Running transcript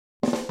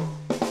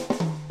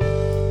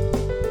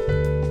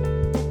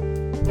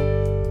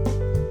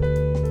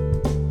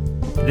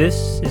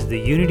This is the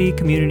Unity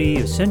Community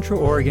of Central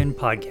Oregon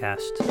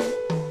podcast.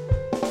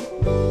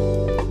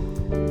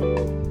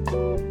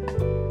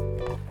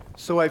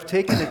 So I've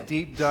taken a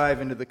deep dive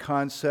into the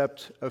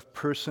concept of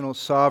personal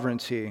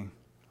sovereignty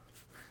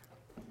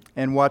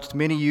and watched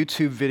many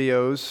YouTube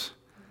videos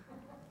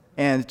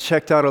and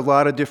checked out a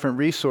lot of different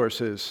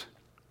resources.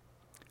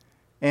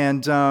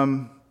 And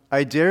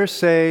I dare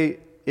say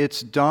it's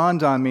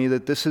dawned on me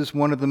that this is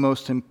one of the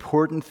most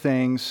important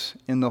things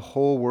in the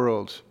whole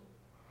world.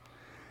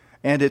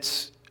 And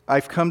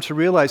I've come to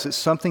realize it's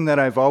something that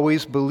I've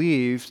always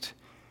believed,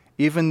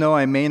 even though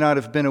I may not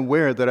have been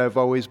aware that I've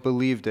always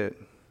believed it.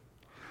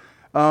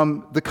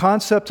 The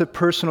concept of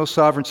personal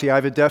sovereignty, I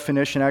have a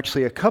definition,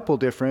 actually a couple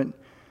different.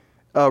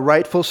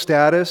 Rightful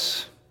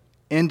status,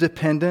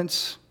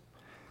 independence,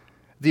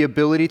 the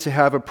ability to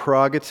have a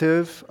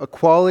prerogative, a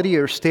quality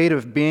or state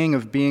of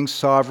being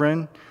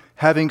sovereign,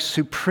 having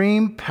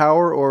supreme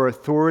power or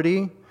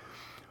authority,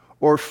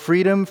 or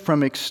freedom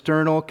from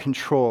external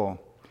control.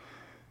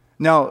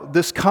 Now,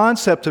 this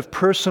concept of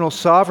personal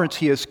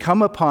sovereignty has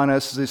come upon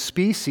us as a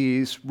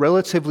species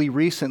relatively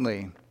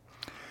recently.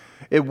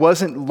 It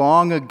wasn't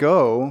long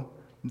ago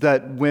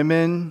that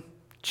women,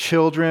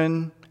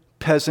 children,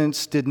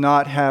 peasants did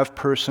not have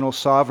personal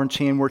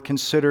sovereignty and were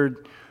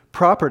considered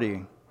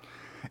property.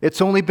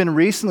 It's only been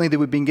recently that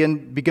we've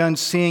begun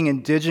seeing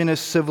indigenous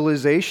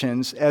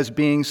civilizations as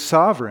being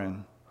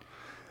sovereign.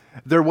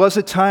 There was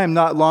a time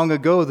not long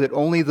ago that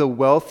only the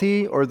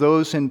wealthy or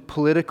those in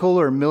political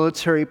or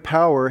military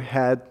power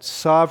had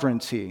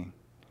sovereignty.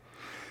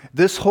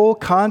 This whole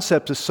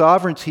concept of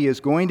sovereignty is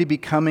going to be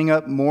coming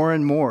up more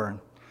and more.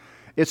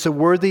 It's a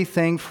worthy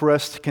thing for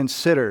us to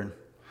consider.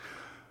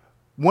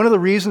 One of the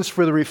reasons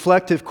for the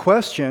reflective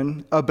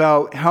question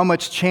about how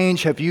much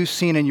change have you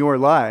seen in your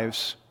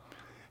lives,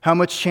 how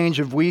much change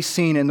have we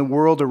seen in the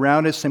world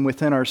around us and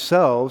within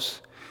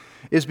ourselves,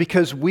 is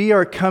because we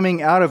are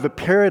coming out of a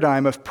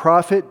paradigm of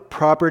profit,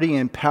 property,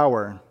 and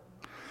power,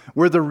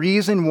 where the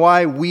reason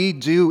why we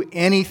do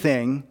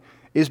anything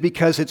is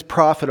because it's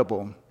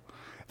profitable.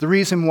 The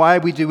reason why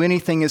we do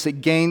anything is it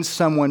gains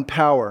someone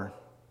power.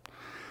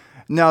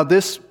 Now,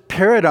 this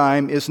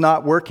paradigm is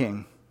not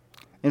working.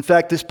 In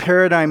fact, this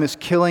paradigm is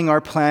killing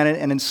our planet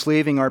and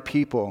enslaving our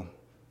people.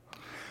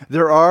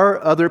 There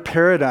are other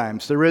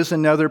paradigms. There is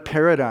another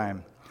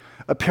paradigm.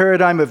 A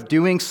paradigm of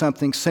doing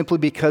something simply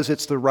because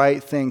it's the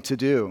right thing to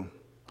do.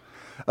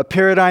 A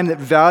paradigm that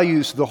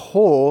values the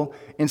whole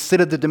instead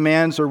of the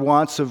demands or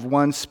wants of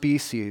one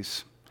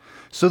species.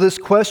 So this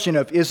question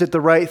of is it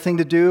the right thing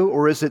to do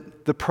or is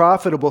it the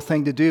profitable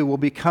thing to do will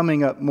be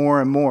coming up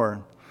more and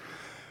more.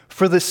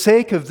 For the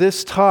sake of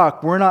this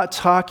talk, we're not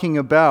talking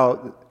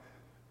about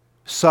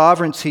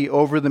sovereignty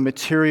over the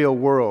material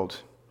world.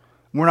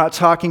 We're not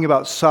talking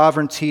about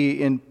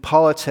sovereignty in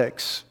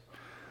politics.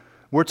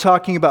 We're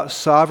talking about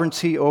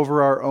sovereignty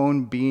over our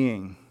own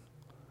being,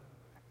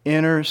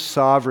 inner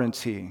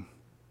sovereignty.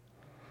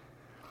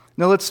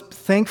 Now let's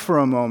think for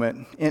a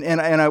moment, and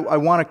I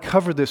want to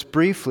cover this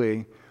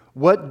briefly.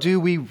 What do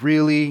we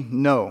really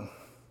know?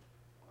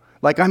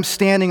 Like I'm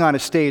standing on a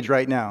stage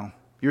right now.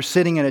 You're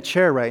sitting in a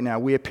chair right now.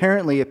 We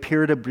apparently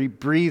appear to be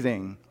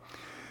breathing.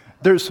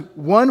 There's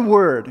one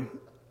word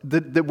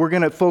that we're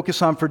going to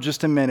focus on for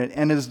just a minute,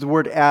 and it is the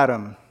word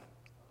atom,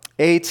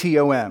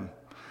 A-T-O-M.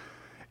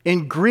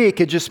 In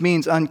Greek, it just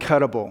means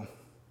uncuttable,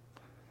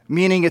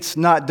 meaning it's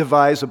not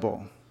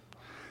divisible.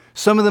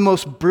 Some of the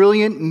most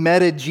brilliant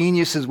meta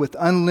geniuses with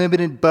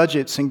unlimited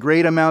budgets and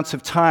great amounts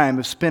of time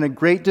have spent a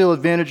great deal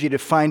of energy to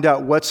find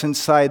out what's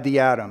inside the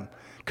atom,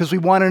 because we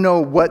want to know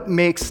what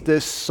makes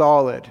this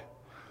solid,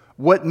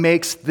 what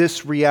makes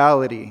this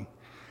reality.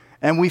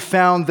 And we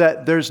found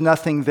that there's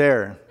nothing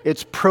there.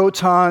 It's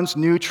protons,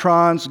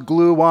 neutrons,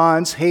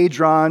 gluons,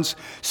 hadrons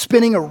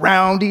spinning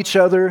around each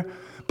other.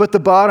 But the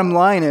bottom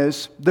line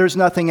is, there's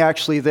nothing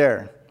actually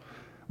there,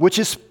 which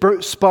has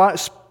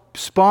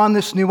spawned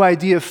this new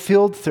idea of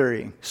field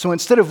theory. So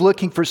instead of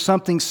looking for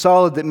something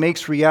solid that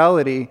makes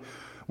reality,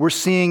 we're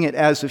seeing it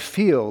as a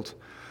field.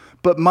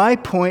 But my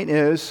point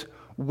is,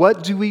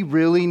 what do we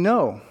really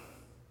know?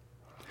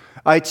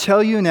 I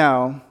tell you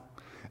now,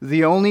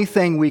 the only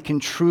thing we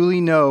can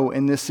truly know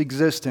in this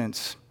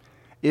existence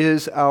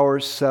is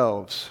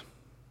ourselves.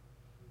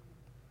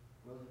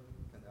 Well,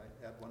 can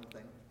I add one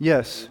thing?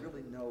 Yes. We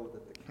really know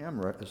that the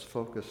camera is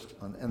focused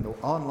on, and the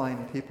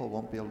online people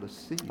won't be able to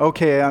see.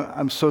 Okay,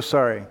 I'm so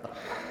sorry.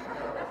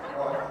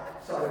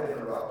 Sorry to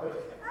interrupt. We love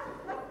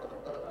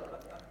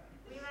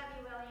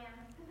you, William.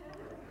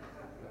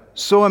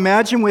 So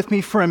imagine with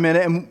me for a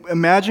minute, and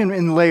imagine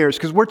in layers,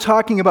 because we're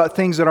talking about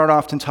things that aren't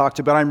often talked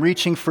about. I'm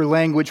reaching for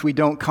language we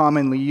don't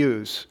commonly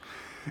use.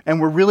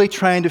 And we're really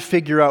trying to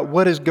figure out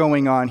what is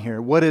going on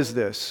here. What is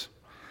this?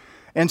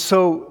 And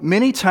so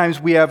many times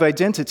we have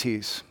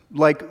identities.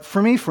 Like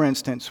for me, for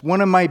instance,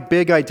 one of my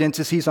big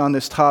identities on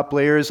this top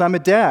layer is I'm a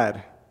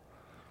dad.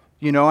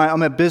 You know,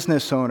 I'm a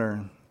business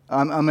owner.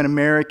 I'm an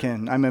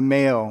American. I'm a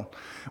male.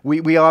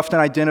 We often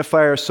identify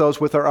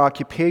ourselves with our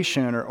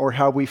occupation or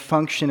how we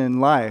function in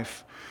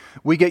life.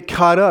 We get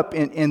caught up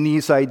in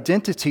these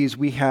identities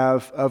we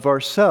have of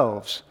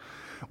ourselves.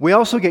 We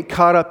also get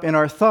caught up in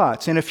our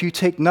thoughts. And if you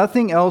take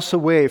nothing else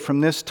away from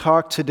this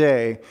talk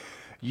today,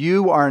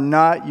 you are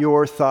not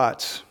your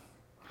thoughts.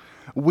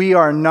 We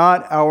are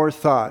not our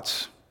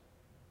thoughts.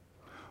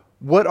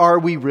 What are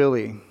we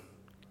really?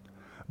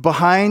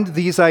 Behind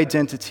these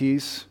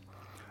identities,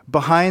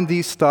 behind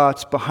these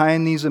thoughts,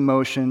 behind these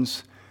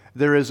emotions,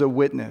 there is a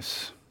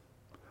witness,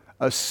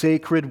 a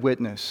sacred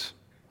witness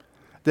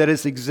that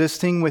is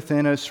existing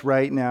within us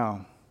right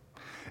now.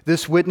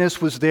 This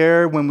witness was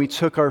there when we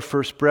took our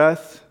first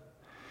breath.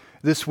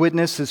 This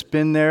witness has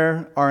been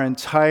there our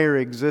entire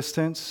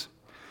existence.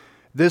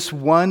 This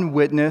one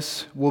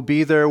witness will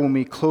be there when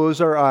we close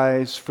our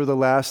eyes for the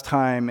last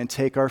time and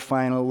take our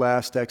final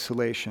last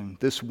exhalation.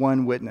 This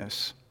one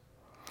witness.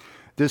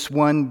 This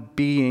one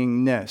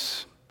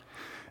beingness.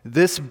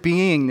 This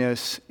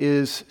beingness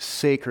is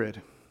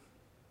sacred.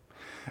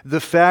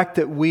 The fact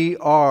that we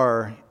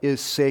are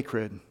is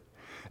sacred.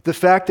 The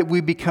fact that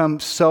we become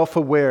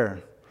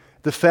self-aware,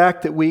 the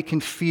fact that we can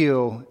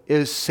feel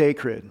is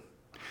sacred.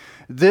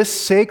 This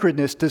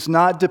sacredness does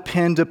not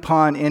depend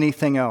upon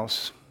anything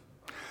else.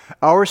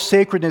 Our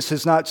sacredness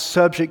is not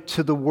subject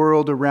to the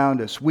world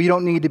around us. We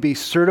don't need to be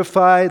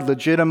certified,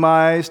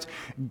 legitimized,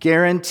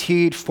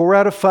 guaranteed. 4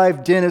 out of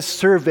 5 dentists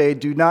surveyed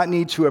do not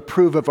need to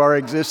approve of our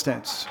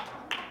existence.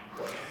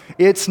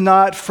 It's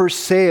not for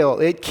sale.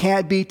 It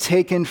can't be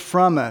taken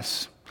from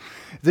us.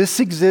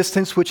 This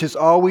existence, which has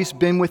always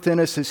been within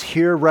us, is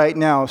here right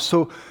now.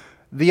 So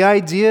the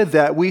idea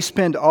that we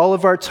spend all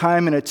of our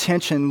time and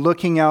attention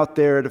looking out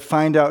there to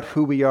find out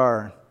who we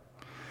are,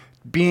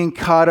 being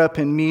caught up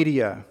in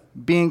media,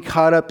 being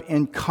caught up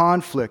in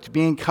conflict,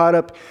 being caught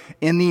up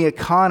in the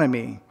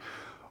economy,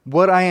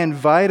 what I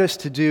invite us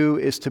to do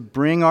is to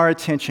bring our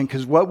attention,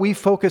 because what we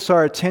focus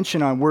our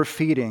attention on, we're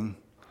feeding.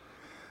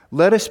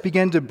 Let us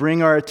begin to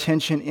bring our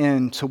attention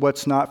in to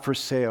what's not for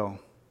sale.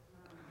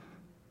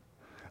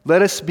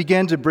 Let us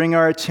begin to bring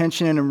our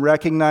attention in and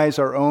recognize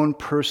our own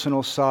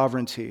personal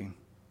sovereignty.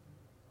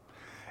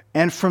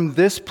 And from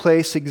this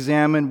place,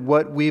 examine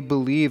what we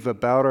believe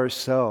about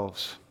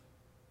ourselves.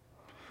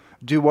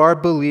 Do our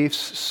beliefs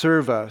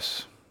serve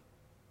us?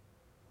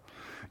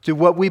 Do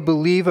what we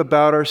believe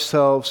about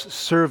ourselves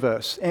serve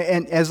us?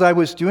 And as I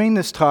was doing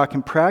this talk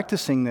and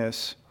practicing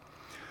this,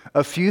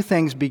 a few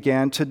things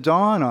began to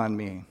dawn on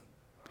me.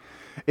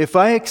 If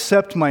I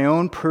accept my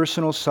own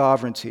personal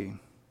sovereignty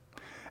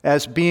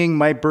as being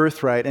my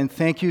birthright, and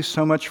thank you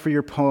so much for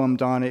your poem,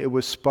 Donna, it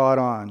was spot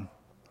on.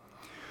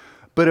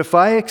 But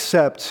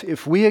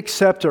if we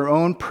accept our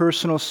own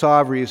personal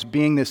sovereignty as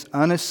being this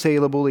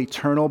unassailable,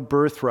 eternal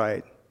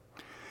birthright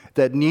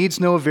that needs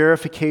no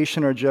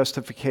verification or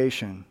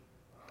justification,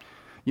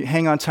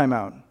 hang on, time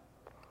out.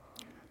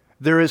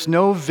 There is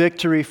no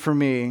victory for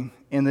me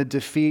in the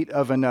defeat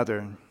of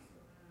another.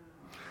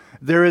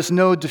 There is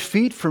no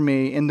defeat for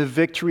me in the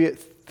victory.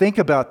 Think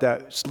about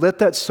that. Just let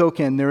that soak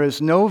in. There is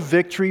no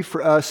victory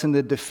for us in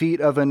the defeat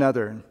of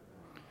another.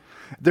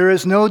 There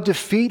is no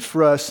defeat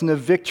for us in the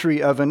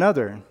victory of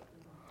another.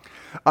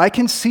 I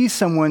can see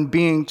someone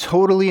being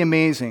totally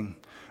amazing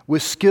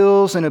with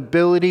skills and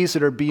abilities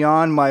that are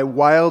beyond my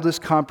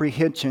wildest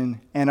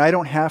comprehension, and I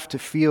don't have to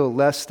feel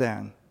less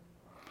than.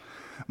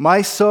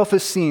 My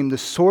self-esteem, the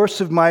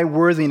source of my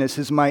worthiness,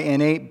 is my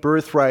innate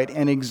birthright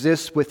and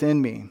exists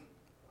within me.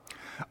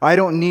 I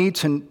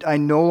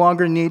no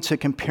longer need to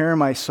compare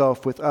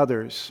myself with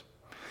others.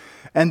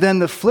 And then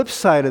the flip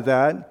side of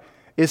that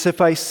is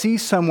if I see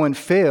someone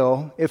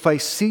fail, if I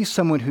see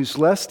someone who's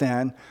less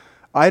than,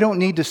 I don't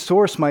need to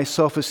source my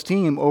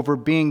self-esteem over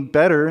being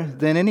better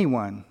than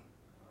anyone.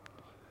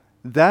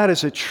 That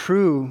is a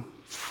true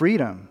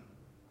freedom.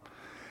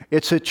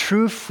 It's a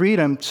true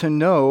freedom to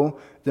know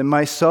that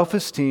my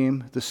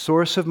self-esteem, the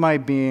source of my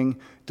being,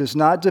 does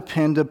not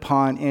depend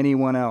upon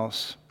anyone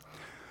else.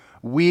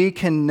 We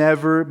can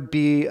never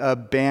be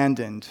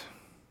abandoned.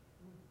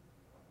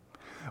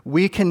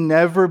 We can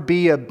never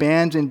be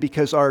abandoned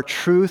because our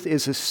truth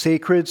is a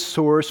sacred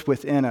source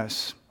within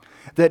us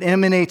that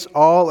emanates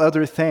all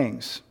other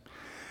things.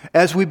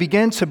 As we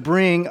begin to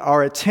bring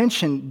our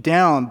attention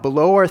down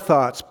below our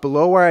thoughts,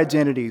 below our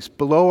identities,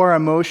 below our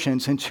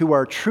emotions, into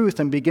our truth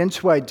and begin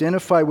to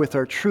identify with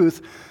our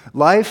truth,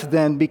 life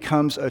then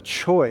becomes a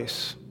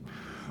choice.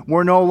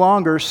 We're no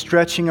longer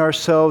stretching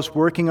ourselves,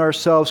 working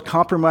ourselves,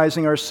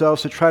 compromising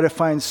ourselves to try to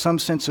find some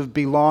sense of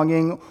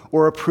belonging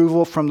or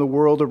approval from the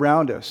world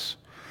around us.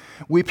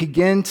 We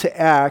begin to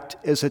act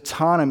as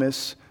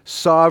autonomous,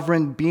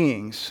 sovereign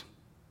beings.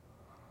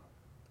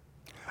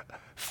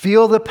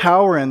 Feel the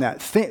power in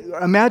that.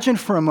 Imagine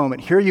for a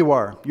moment, here you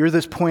are. You're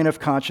this point of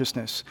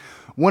consciousness.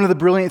 One of the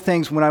brilliant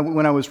things when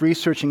I was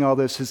researching all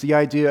this is the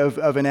idea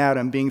of an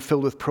atom being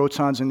filled with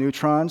protons and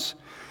neutrons.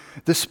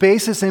 The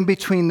spaces in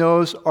between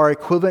those are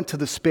equivalent to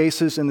the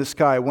spaces in the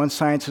sky. One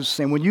scientist was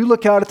saying, when you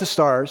look out at the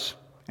stars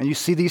and you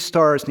see these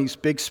stars and these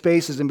big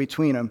spaces in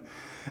between them,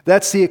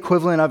 that's the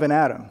equivalent of an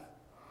atom.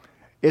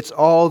 It's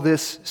all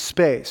this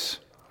space.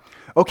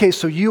 Okay,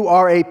 so you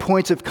are a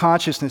point of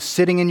consciousness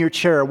sitting in your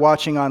chair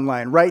watching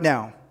online right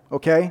now.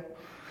 okay?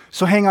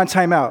 So hang on,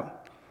 time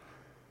out.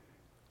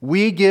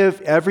 We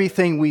give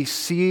everything we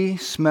see,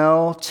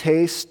 smell,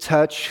 taste,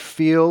 touch,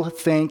 feel,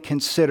 think,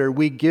 consider.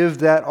 We give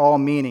that all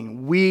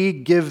meaning. We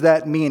give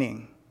that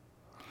meaning.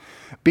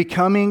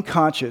 Becoming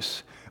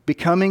conscious,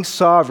 becoming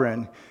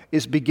sovereign,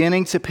 is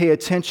beginning to pay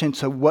attention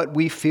to what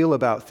we feel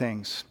about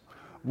things,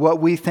 what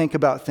we think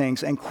about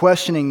things, and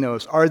questioning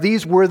those. Are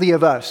these worthy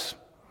of us?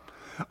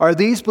 Are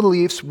these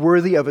beliefs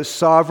worthy of a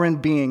sovereign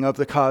being of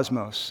the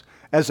cosmos?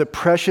 As a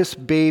precious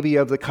baby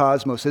of the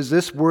cosmos, is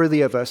this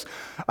worthy of us?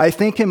 I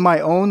think in my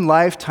own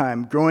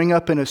lifetime, growing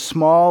up in a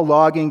small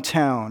logging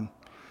town,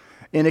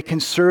 in a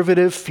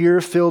conservative,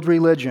 fear-filled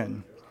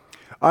religion,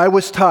 I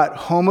was taught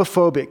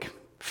homophobic,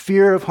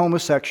 fear of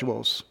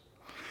homosexuals,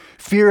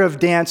 fear of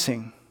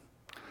dancing.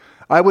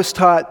 I was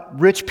taught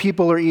rich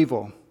people are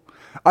evil.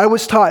 I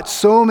was taught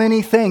so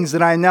many things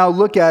that I now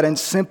look at and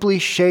simply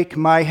shake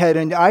my head,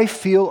 and I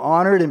feel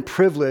honored and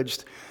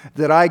privileged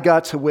that I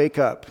got to wake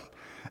up.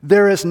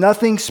 There is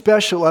nothing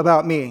special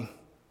about me.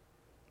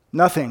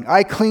 Nothing.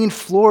 I clean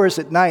floors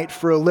at night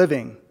for a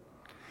living.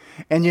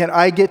 And yet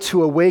I get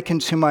to awaken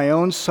to my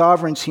own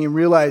sovereignty and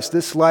realize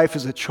this life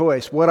is a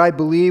choice. What I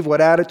believe, what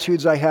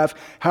attitudes I have,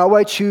 how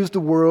I choose the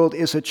world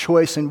is a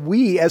choice. And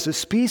we as a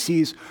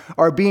species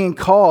are being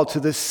called to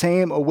the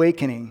same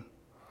awakening.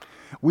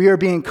 We are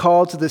being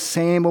called to the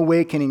same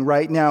awakening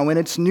right now, and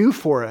it's new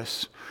for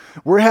us.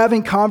 We're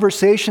having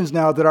conversations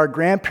now that our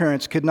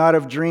grandparents could not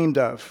have dreamed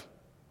of.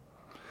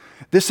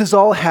 This is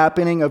all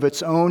happening of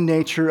its own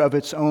nature, of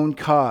its own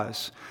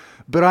cause.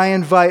 But I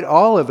invite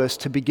all of us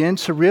to begin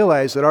to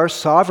realize that our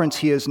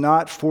sovereignty is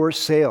not for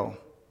sale.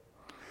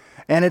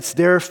 And it's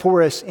there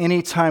for us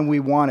anytime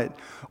we want it.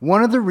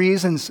 One of the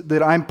reasons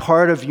that I'm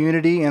part of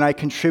Unity and I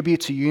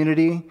contribute to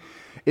Unity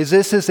is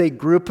this is a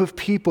group of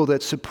people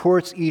that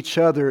supports each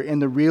other in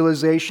the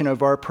realization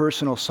of our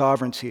personal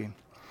sovereignty,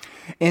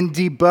 in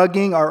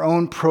debugging our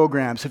own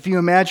programs. If you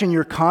imagine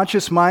your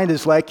conscious mind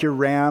is like your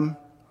RAM,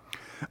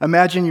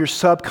 imagine your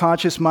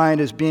subconscious mind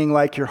as being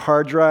like your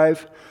hard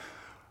drive.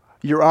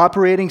 Your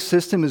operating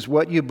system is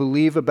what you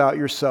believe about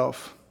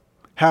yourself,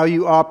 how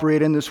you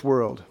operate in this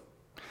world.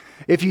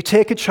 If you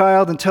take a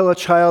child and tell a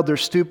child they're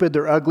stupid,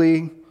 they're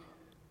ugly,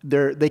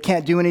 they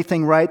can't do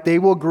anything right, they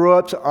will grow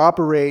up to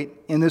operate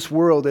in this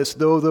world as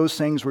though those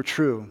things were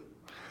true.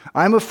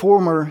 I'm a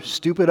former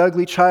stupid,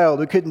 ugly child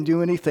who couldn't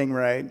do anything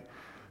right,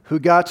 who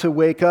got to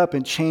wake up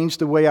and change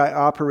the way I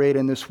operate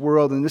in this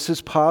world, and this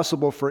is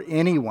possible for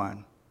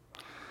anyone.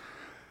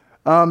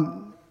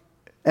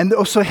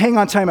 So hang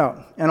on, time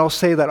out. And I'll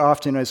say that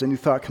often as a new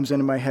thought comes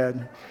into my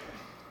head.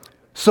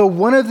 So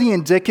one of the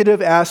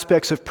indicative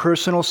aspects of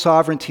personal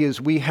sovereignty is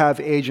we have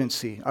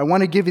agency. I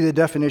want to give you the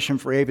definition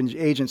for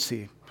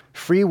agency.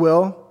 Free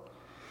will,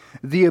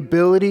 the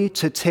ability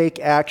to take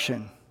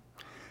action,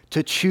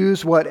 to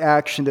choose what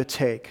action to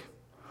take,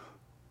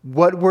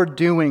 what we're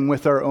doing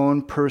with our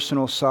own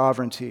personal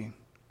sovereignty.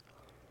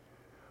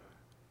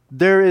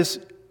 There is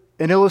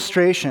an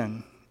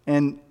illustration,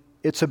 and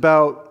it's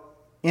about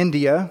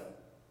India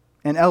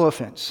and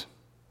elephants.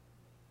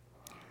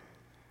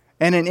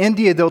 And in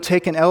India, they'll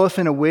take an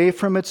elephant away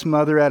from its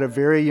mother at a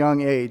very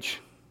young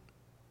age.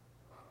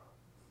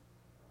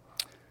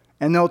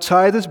 And they'll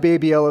tie this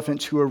baby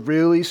elephant to a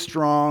really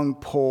strong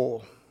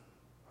pole.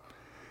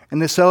 And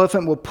this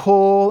elephant will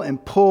pull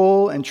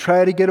and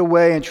try to get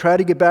away and try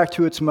to get back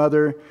to its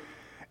mother.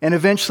 And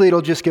eventually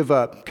it'll just give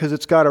up because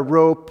it's got a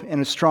rope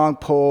and a strong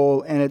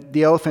pole, and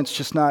the elephant's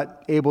just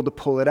not able to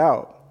pull it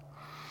out.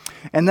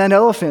 And that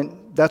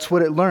elephant, that's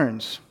what it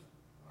learns.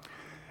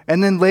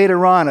 And then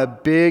later on, a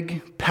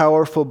big,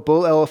 powerful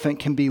bull elephant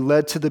can be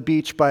led to the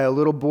beach by a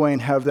little boy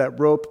and have that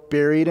rope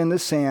buried in the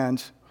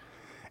sand.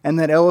 And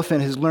that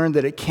elephant has learned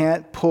that it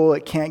can't pull,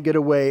 it can't get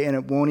away, and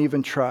it won't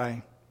even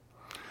try.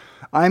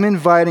 I'm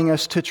inviting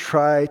us to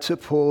try to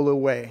pull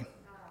away.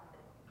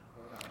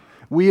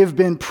 We have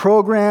been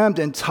programmed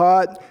and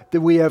taught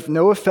that we have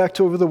no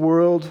effect over the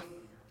world,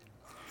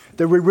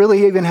 that we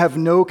really even have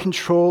no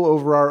control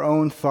over our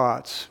own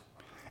thoughts.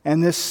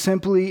 And this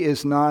simply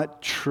is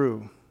not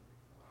true.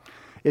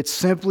 It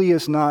simply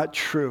is not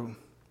true.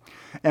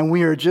 And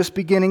we are just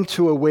beginning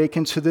to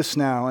awaken to this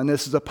now, and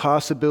this is a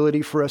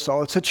possibility for us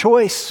all. It's a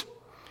choice.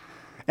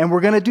 And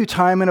we're going to do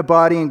time in a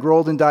body and grow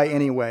old and die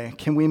anyway.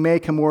 Can we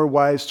make a more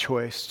wise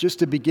choice? Just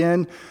to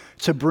begin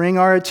to bring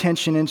our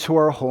attention into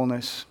our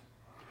wholeness,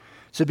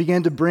 to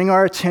begin to bring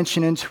our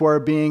attention into our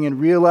being and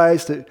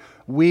realize that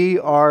we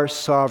are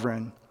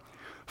sovereign.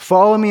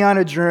 Follow me on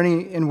a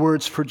journey in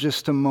words for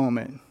just a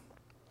moment.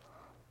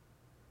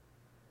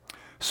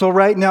 So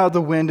right now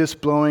the wind is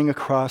blowing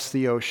across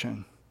the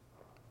ocean.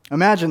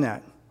 Imagine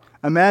that.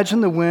 Imagine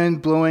the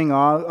wind blowing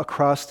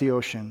across the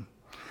ocean.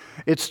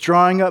 It's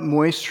drawing up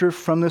moisture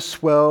from the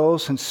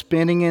swells and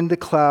spinning into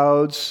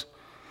clouds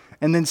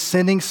and then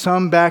sending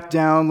some back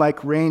down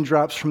like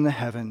raindrops from the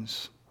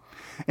heavens.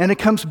 And it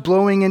comes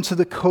blowing into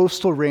the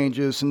coastal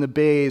ranges and the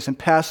bays and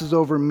passes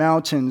over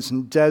mountains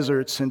and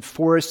deserts and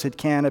forested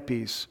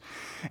canopies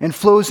and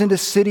flows into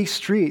city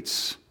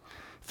streets,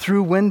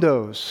 through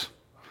windows,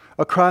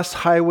 across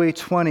Highway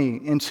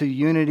 20 into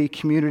Unity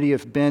Community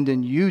of Bend,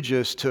 and you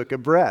just took a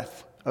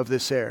breath of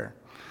this air,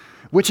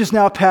 which is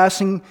now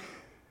passing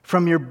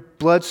from your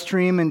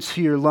bloodstream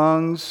into your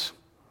lungs,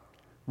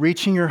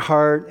 reaching your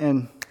heart,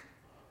 and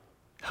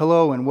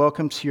hello and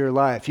welcome to your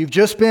life. You've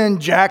just been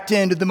jacked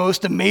into the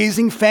most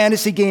amazing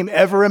fantasy game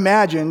ever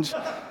imagined,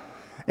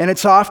 and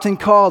it's often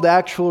called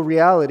actual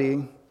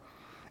reality.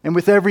 And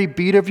with every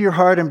beat of your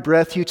heart and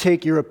breath you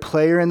take, you're a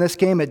player in this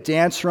game, a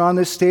dancer on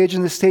this stage,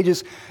 and this stage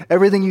is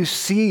everything you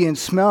see and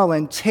smell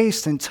and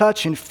taste and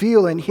touch and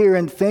feel and hear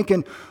and think,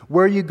 and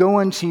where you go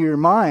into your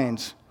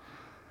mind.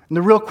 And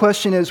the real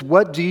question is,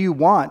 what do you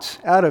want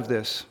out of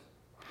this?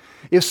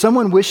 If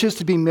someone wishes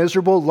to be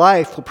miserable,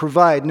 life will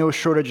provide no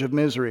shortage of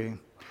misery.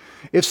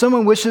 If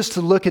someone wishes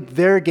to look at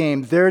their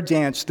game, their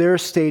dance, their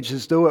stage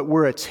as though it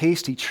were a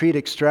tasty treat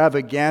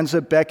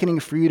extravaganza beckoning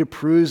for you to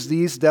peruse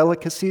these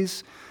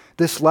delicacies,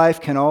 this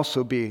life can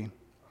also be.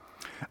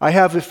 I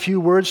have a few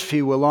words for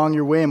you along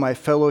your way, my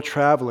fellow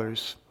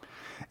travelers,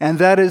 and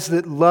that is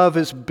that love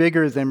is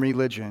bigger than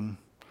religion.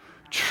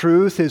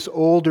 Truth is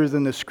older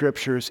than the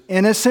scriptures.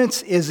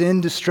 Innocence is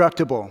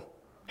indestructible.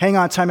 Hang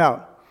on, time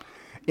out.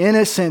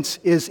 Innocence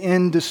is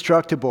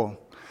indestructible.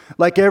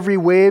 Like every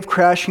wave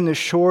crashing the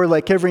shore,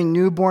 like every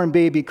newborn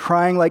baby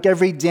crying, like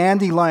every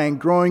dandelion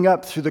growing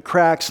up through the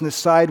cracks in the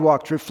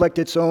sidewalk to reflect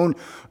its own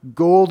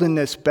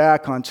goldenness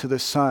back onto the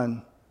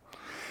sun.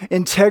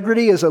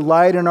 Integrity is a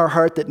light in our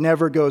heart that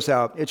never goes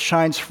out. It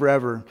shines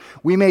forever.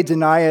 We may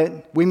deny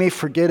it, we may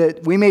forget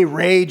it, we may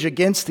rage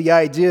against the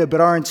idea,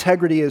 but our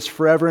integrity is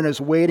forever and is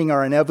waiting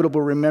our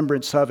inevitable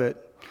remembrance of it.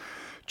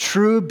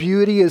 True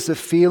beauty is the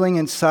feeling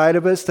inside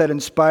of us that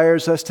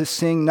inspires us to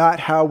sing,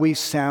 not how we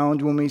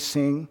sound when we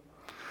sing.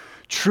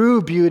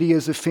 True beauty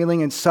is the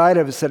feeling inside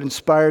of us that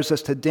inspires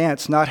us to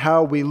dance, not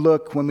how we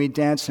look when we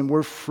dance, and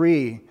we're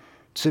free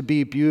to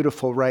be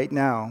beautiful right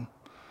now.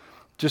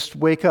 Just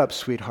wake up,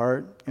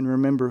 sweetheart, and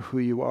remember who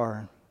you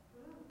are.